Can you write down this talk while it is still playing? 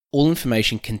All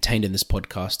information contained in this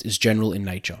podcast is general in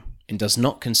nature and does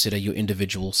not consider your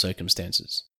individual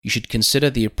circumstances. You should consider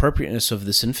the appropriateness of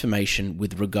this information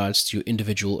with regards to your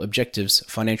individual objectives,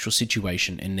 financial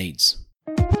situation, and needs.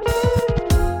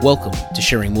 Welcome to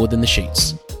Sharing More Than the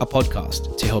Sheets, a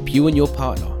podcast to help you and your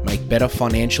partner make better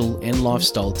financial and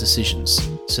lifestyle decisions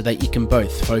so that you can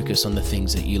both focus on the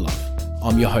things that you love.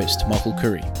 I'm your host, Michael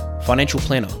Curry, financial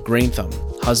planner, green thumb,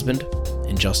 husband,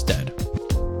 and just dad.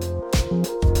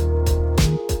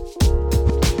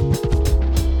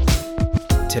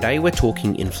 Today we're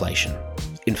talking inflation.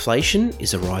 Inflation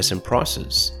is a rise in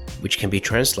prices, which can be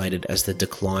translated as the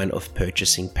decline of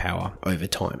purchasing power over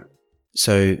time.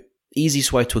 So, the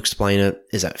easiest way to explain it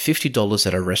is that $50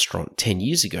 at a restaurant 10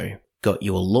 years ago got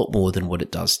you a lot more than what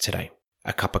it does today.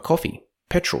 A cup of coffee,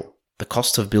 petrol, the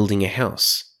cost of building a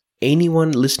house.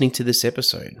 Anyone listening to this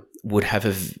episode would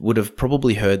have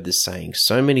probably heard this saying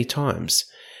so many times,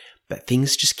 but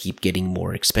things just keep getting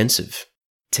more expensive.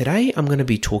 Today, I'm going to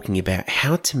be talking about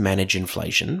how to manage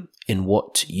inflation and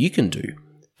what you can do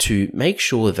to make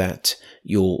sure that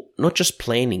you're not just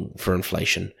planning for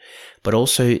inflation, but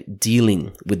also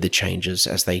dealing with the changes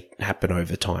as they happen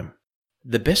over time.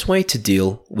 The best way to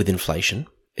deal with inflation,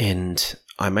 and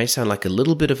I may sound like a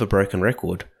little bit of a broken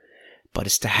record, but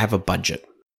it's to have a budget,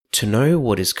 to know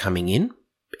what is coming in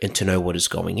and to know what is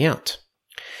going out.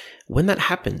 When that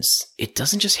happens, it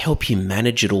doesn't just help you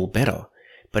manage it all better,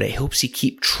 but it helps you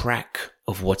keep track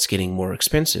of what's getting more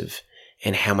expensive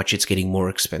and how much it's getting more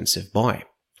expensive by.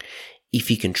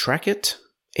 If you can track it,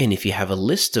 and if you have a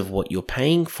list of what you're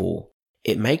paying for,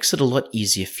 it makes it a lot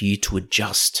easier for you to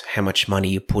adjust how much money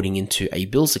you're putting into a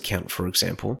bills account, for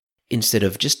example, instead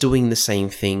of just doing the same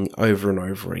thing over and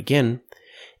over again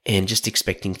and just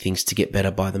expecting things to get better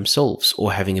by themselves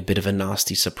or having a bit of a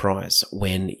nasty surprise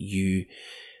when you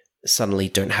suddenly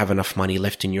don't have enough money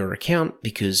left in your account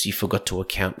because you forgot to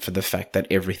account for the fact that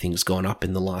everything's gone up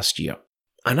in the last year.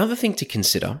 Another thing to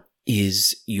consider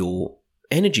is your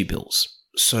energy bills.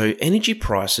 So energy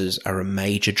prices are a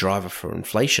major driver for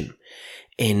inflation.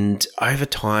 And over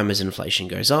time, as inflation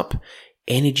goes up,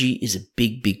 energy is a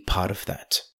big part of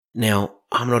that. Now,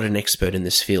 I'm not an expert in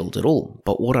this field at all,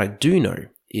 but what I do know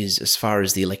is as far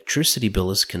as the electricity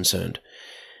bill is concerned,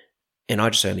 and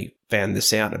I just only found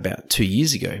this out about 2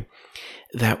 years ago,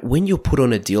 that when you're put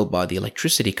on a deal by the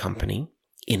electricity company,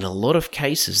 in a lot of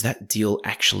cases, that deal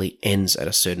actually ends at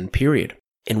a certain period.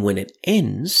 And when it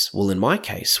ends, well, in my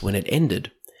case, when it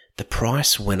ended, the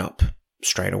price went up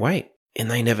straight away. And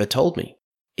they never told me.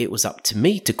 It was up to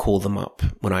me to call them up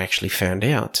when I actually found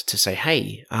out to say,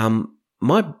 hey,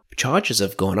 my charges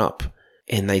have gone up.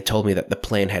 And they told me that the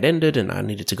plan had ended and I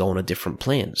needed to go on a different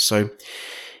plan. So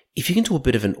if you can do a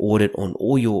bit of an audit on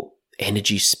all your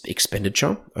energy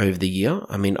expenditure over the year,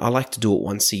 I mean, I like to do it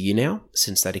once a year now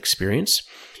since that experience,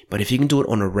 but if you can do it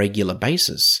on a regular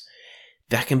basis,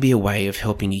 that can be a way of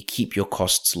helping you keep your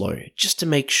costs low, just to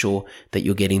make sure that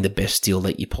you're getting the best deal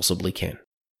that you possibly can.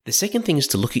 The second thing is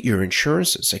to look at your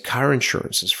insurances, so car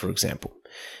insurances, for example,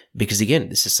 because again,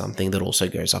 this is something that also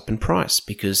goes up in price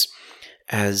because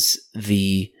as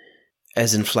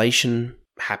inflation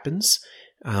happens,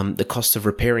 the cost of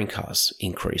repairing cars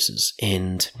increases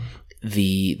and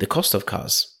the cost of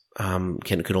cars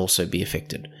can also be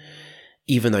affected,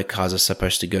 even though cars are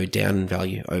supposed to go down in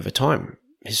value over time,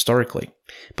 historically.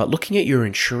 But looking at your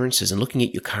insurances and looking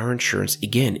at your car insurance,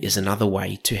 again, is another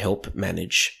way to help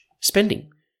manage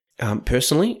spending.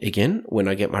 Personally, again, when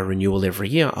I get my renewal every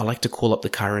year, I like to call up the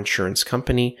car insurance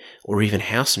company or even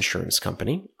house insurance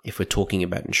company, if we're talking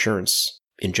about insurance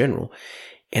in general.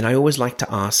 And I always like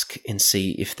to ask and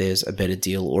see if there's a better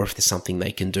deal or if there's something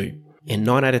they can do. And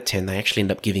 9 out of 10, they actually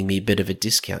end up giving me a bit of a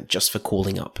discount just for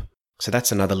calling up. So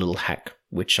that's another little hack,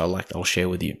 which I'll share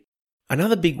with you.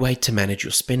 Another big way to manage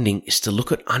your spending is to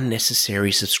look at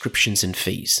unnecessary subscriptions and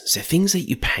fees. So things that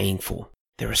you're paying for.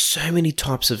 There are so many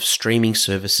types of streaming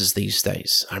services these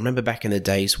days. I remember back in the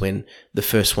days when the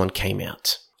first one came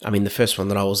out. I mean, the first one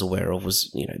that I was aware of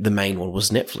was, the main one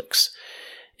was Netflix.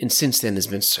 And since then, there's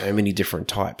been so many different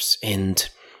types. And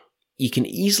you can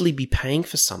easily be paying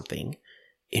for something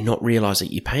and not realize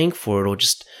that you're paying for it or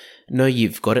just know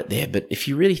you've got it there. But if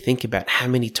you really think about how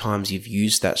many times you've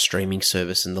used that streaming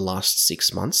service in the last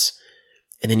 6 months,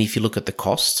 and then if you look at the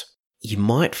cost, you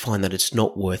might find that it's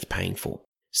not worth paying for.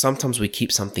 Sometimes we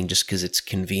keep something just because it's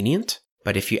convenient.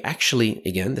 But if you actually,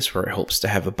 again, this is where it helps to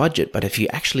have a budget, but if you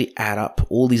actually add up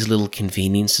all these little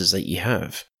conveniences that you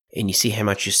have and you see how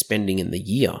much you're spending in the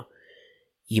year,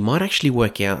 you might actually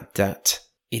work out that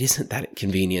it isn't that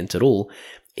convenient at all,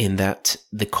 in that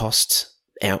the cost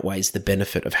outweighs the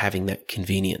benefit of having that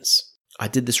convenience. I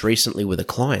did this recently with a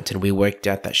client, and we worked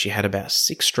out that she had about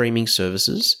 6 streaming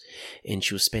services, and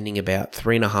she was spending about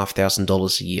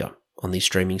 $3,500 a year on these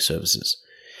streaming services.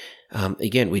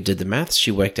 Again, we did the maths.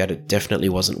 She worked out it definitely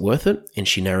wasn't worth it, and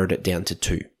she narrowed it down to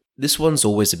 2. This one's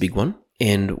always a big one,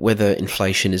 and whether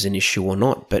inflation is an issue or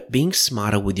not, but being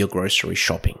smarter with your grocery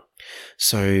shopping.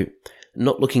 So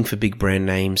not looking for big brand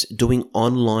names, doing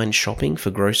online shopping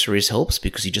for groceries helps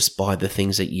because you just buy the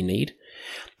things that you need.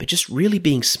 But just really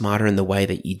being smarter in the way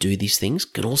that you do these things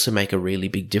can also make a really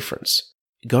big difference.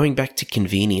 Going back to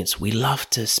convenience, we love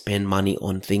to spend money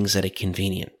on things that are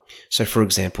convenient. So for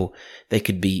example, they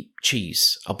could be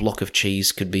cheese. A block of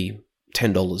cheese could be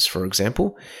 $10, for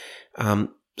example.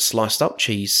 Sliced up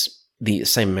cheese, the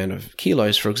same amount of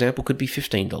kilos, for example, could be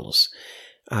 $15.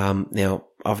 Now,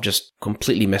 I've just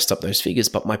completely messed up those figures,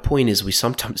 but my point is we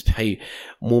sometimes pay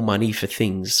more money for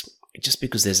things just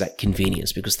because there's that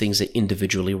convenience, because things are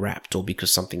individually wrapped or because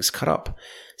something's cut up.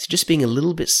 So just being a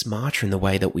little bit smarter in the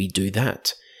way that we do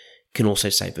that can also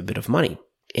save a bit of money.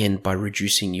 And by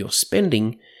reducing your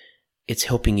spending, it's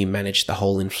helping you manage the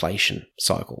whole inflation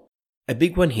cycle. A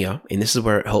big one here, and this is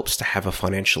where it helps to have a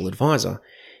financial advisor,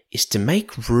 is to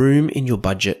make room in your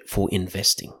budget for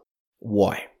investing.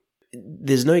 Why?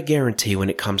 There's no guarantee when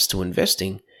it comes to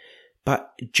investing,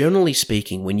 but generally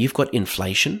speaking, when you've got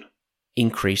inflation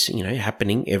increasing,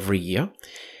 happening every year,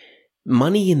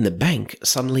 money in the bank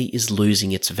suddenly is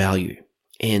losing its value.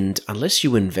 And unless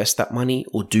you invest that money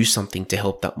or do something to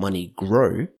help that money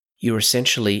grow, you're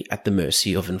essentially at the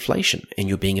mercy of inflation and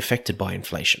you're being affected by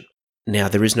inflation. Now,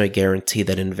 there is no guarantee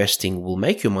that investing will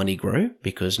make your money grow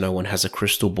because no one has a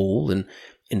crystal ball and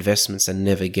investments are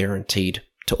never guaranteed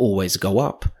to always go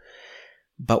up.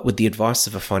 But with the advice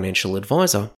of a financial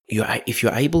advisor, if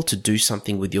you're able to do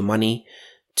something with your money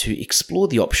to explore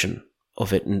the option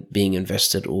of it being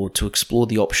invested or to explore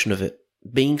the option of it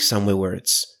being somewhere where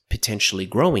it's potentially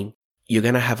growing, you're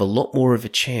going to have a lot more of a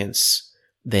chance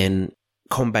than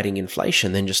combating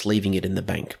inflation than just leaving it in the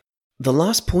bank. The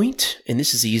last point, and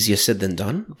this is easier said than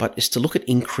done, but is to look at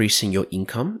increasing your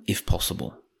income if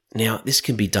possible. Now, this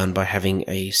can be done by having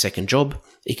a second job.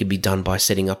 It can be done by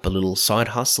setting up a little side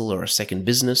hustle or a second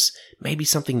business, maybe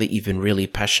something that you've been really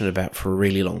passionate about for a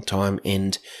really long time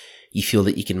and you feel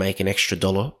that you can make an extra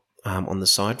dollar on the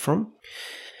side from.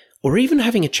 Or even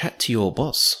having a chat to your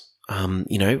boss.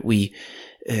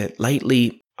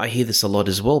 Lately, I hear this a lot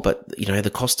as well, but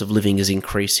the cost of living is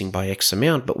increasing by X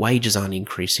amount, but wages aren't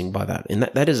increasing by that. And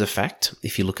that is a fact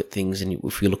if you look at things and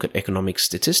if you look at economic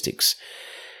statistics.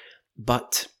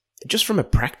 But just from a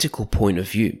practical point of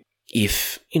view,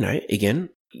 if, again,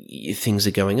 things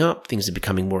are going up, things are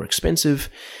becoming more expensive,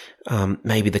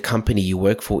 maybe the company you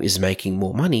work for is making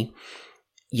more money,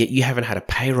 yet you haven't had a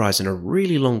pay rise in a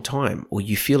really long time, or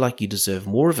you feel like you deserve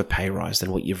more of a pay rise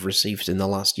than what you've received in the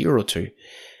last year or two,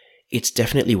 it's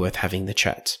definitely worth having the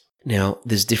chat. Now,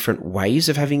 there's different ways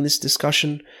of having this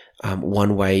discussion.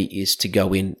 One way is to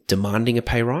go in demanding a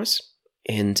pay rise,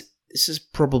 and this is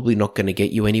probably not going to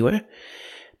get you anywhere.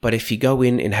 But if you go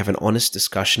in and have an honest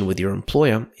discussion with your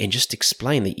employer and just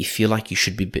explain that you feel like you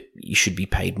should be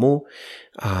paid more,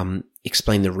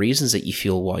 explain the reasons that you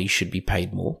feel why you should be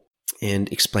paid more,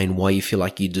 and explain why you feel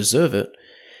like you deserve it,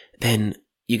 then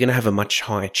you're going to have a much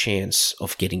higher chance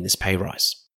of getting this pay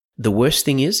rise. The worst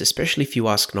thing is, especially if you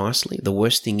ask nicely, the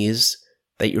worst thing is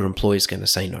that your employer is going to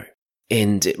say no.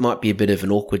 And it might be a bit of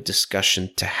an awkward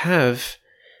discussion to have,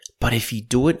 but if you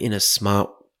do it in a smart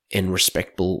and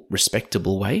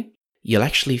respectable way, you'll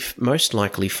actually most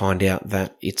likely find out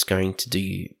that it's going to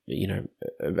do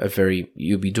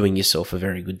you'll be doing yourself a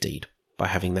very good deed by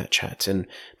having that chat. And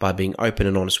by being open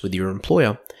and honest with your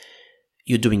employer,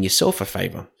 you're doing yourself a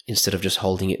favor instead of just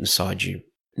holding it inside you,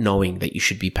 knowing that you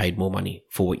should be paid more money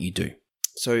for what you do.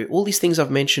 So all these things I've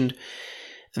mentioned,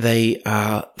 they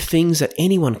are things that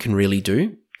anyone can really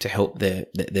do to help their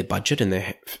budget and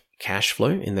their cash flow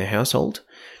in their household.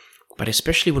 But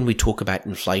especially when we talk about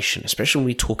inflation, especially when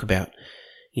we talk about,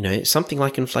 something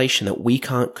like inflation that we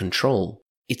can't control,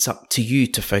 it's up to you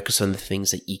to focus on the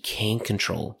things that you can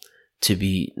control, to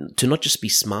not just be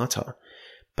smarter,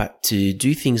 but to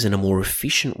do things in a more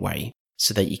efficient way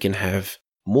so that you can have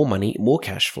more money, more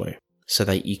cash flow, so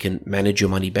that you can manage your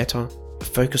money better,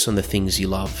 focus on the things you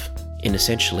love, and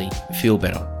essentially feel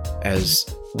better as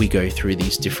we go through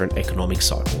these different economic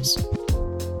cycles.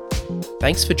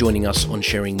 Thanks for joining us on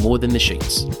Sharing More Than the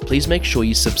Sheets. Please make sure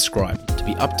you subscribe to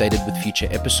be updated with future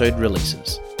episode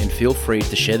releases, and feel free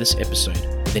to share this episode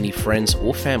with any friends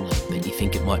or family that you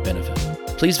think it might benefit.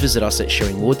 Please visit us at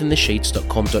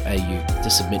sharingmorethanthesheets.com.au to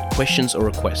submit questions or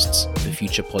requests for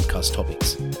future podcast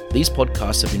topics. These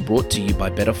podcasts have been brought to you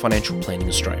by Better Financial Planning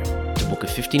Australia. To book a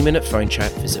 15-minute phone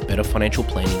chat, visit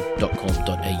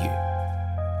betterfinancialplanning.com.au.